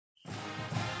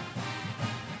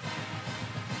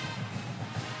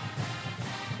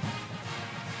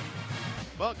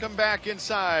Welcome back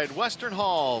inside Western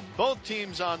Hall. Both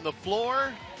teams on the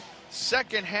floor.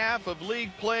 Second half of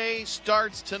league play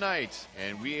starts tonight,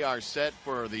 and we are set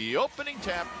for the opening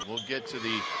tap. We'll get to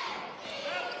the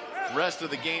rest of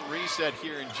the game reset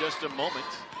here in just a moment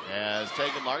as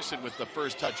Tegan Larson with the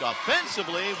first touch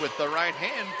offensively with the right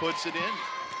hand puts it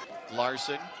in.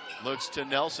 Larson looks to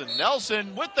Nelson.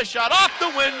 Nelson with the shot off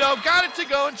the window, got it to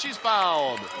go, and she's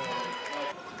fouled.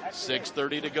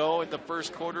 6:30 to go in the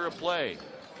first quarter of play.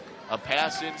 A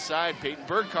pass inside, Peyton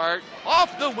Burkhart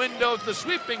off the window with the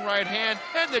sweeping right hand,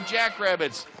 and the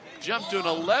Jackrabbits jump to an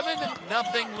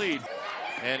 11-0 lead.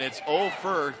 And it's 0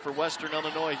 for Western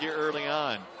Illinois here early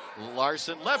on.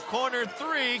 Larson, left corner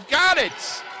three, got it!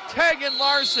 Tegan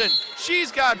Larson,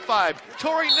 she's got 5.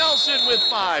 Tori Nelson with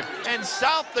 5. And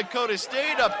South Dakota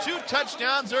State up 2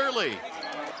 touchdowns early.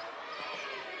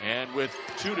 And with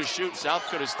 2 to shoot, South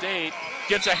Dakota State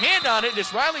gets a hand on it.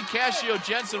 It's Riley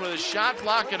Cascio-Jensen with a shot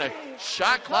block and a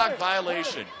shot clock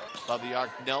violation. Above the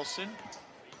arc, Nelson.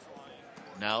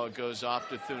 Now it goes off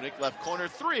to Thunick. Left corner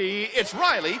three. It's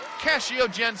Riley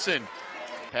Cascio-Jensen.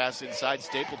 Pass inside.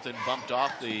 Stapleton bumped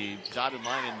off the dotted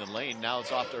line in the lane. Now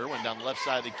it's off to Irwin down the left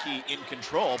side of the key in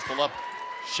control. Pull up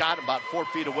shot about 4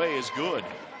 feet away is good.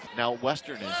 Now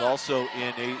Western is also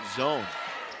in a zone.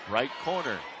 Right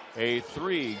corner. A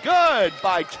three, good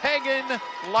by Tegan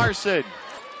Larson.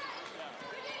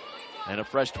 And a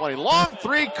fresh 20, long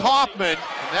three, Kaufman. And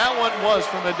that one was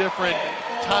from a different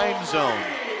time zone.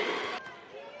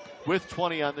 With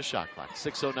 20 on the shot clock.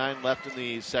 6:09 left in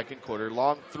the second quarter.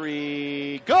 Long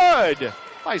three, good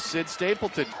by Sid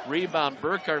Stapleton. Rebound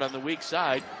Burkhart on the weak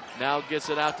side. Now gets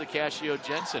it out to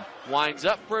Cascio-Jensen. Winds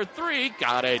up for a three,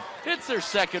 got it. It's their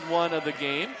second one of the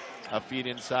game. A feed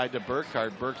inside to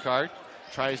Burkhart. Burkhart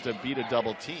tries to beat a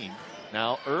double team.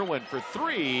 Now Irwin for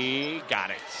three, got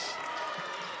it.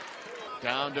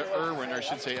 Down to Irwin, or I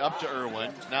should say up to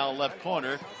Irwin. Now left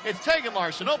corner, it's Tegan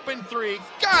Larson, open three,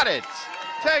 got it.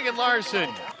 Tegan Larson,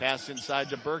 pass inside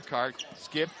to Burkhart,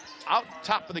 skip out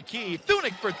top of the key,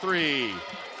 Thunick for three.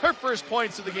 Her first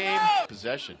points of the game,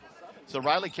 possession. So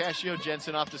Riley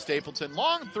Cascio-Jensen off to Stapleton,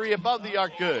 long three above the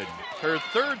arc, good. Her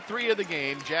third three of the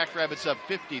game, Jackrabbits up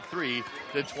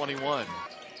 53-21.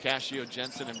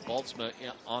 Cascio-Jensen and Baltzma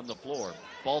on the floor.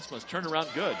 Baltzma's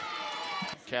turnaround good.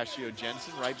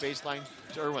 Cascio-Jensen, right baseline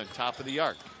to Irwin, top of the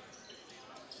arc.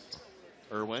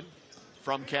 Irwin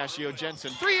from Cascio-Jensen.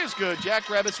 Three is good.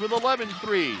 Jackrabbits with 11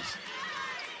 threes.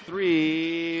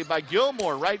 Three by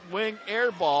Gilmore, right wing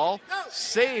air ball.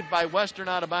 Saved by Western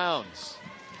out of bounds.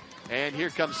 And here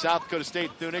comes South Dakota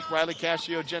State. Thunick, Riley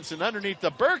Cascio-Jensen underneath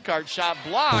the Burkhart shot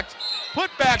blocked.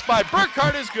 Put back by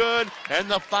Burkhart is good. And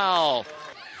the foul.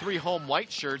 3 home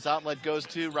white shirts. Outlet goes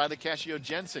to Riley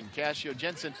Cascio-Jensen.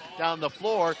 Cascio-Jensen down the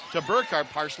floor to Burkhart,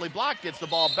 partially blocked. Gets the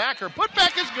ball back. Her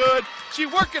putback is good. She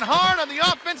working hard on the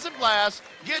offensive glass.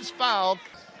 Gets fouled.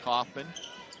 Kaufman.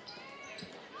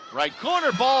 Right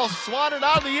corner ball swatted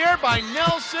out of the air by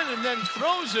Nelson and then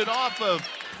throws it off of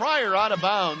Pryor out of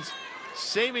bounds,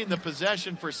 saving the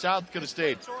possession for South Dakota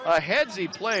State. A headsy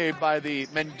play by the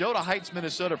Mendota Heights,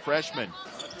 Minnesota freshman.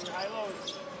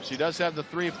 She does have the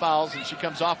 3 fouls, and she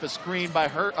comes off a screen by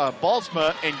her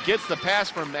Baltzma and gets the pass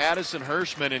from Addison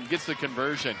Hirschman and gets the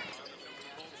conversion.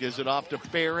 Gives it off to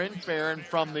Farron. Farron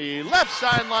from the left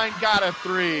sideline got a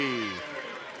 3.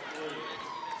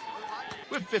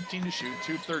 With 15 to shoot,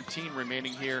 2:13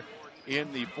 remaining here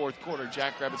in the fourth quarter.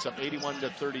 Jackrabbits up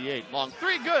 81-38. Long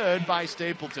three, good by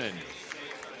Stapleton.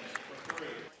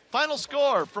 Final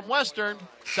score from Western,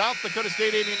 South Dakota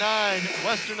State 89,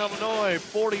 Western Illinois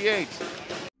 48.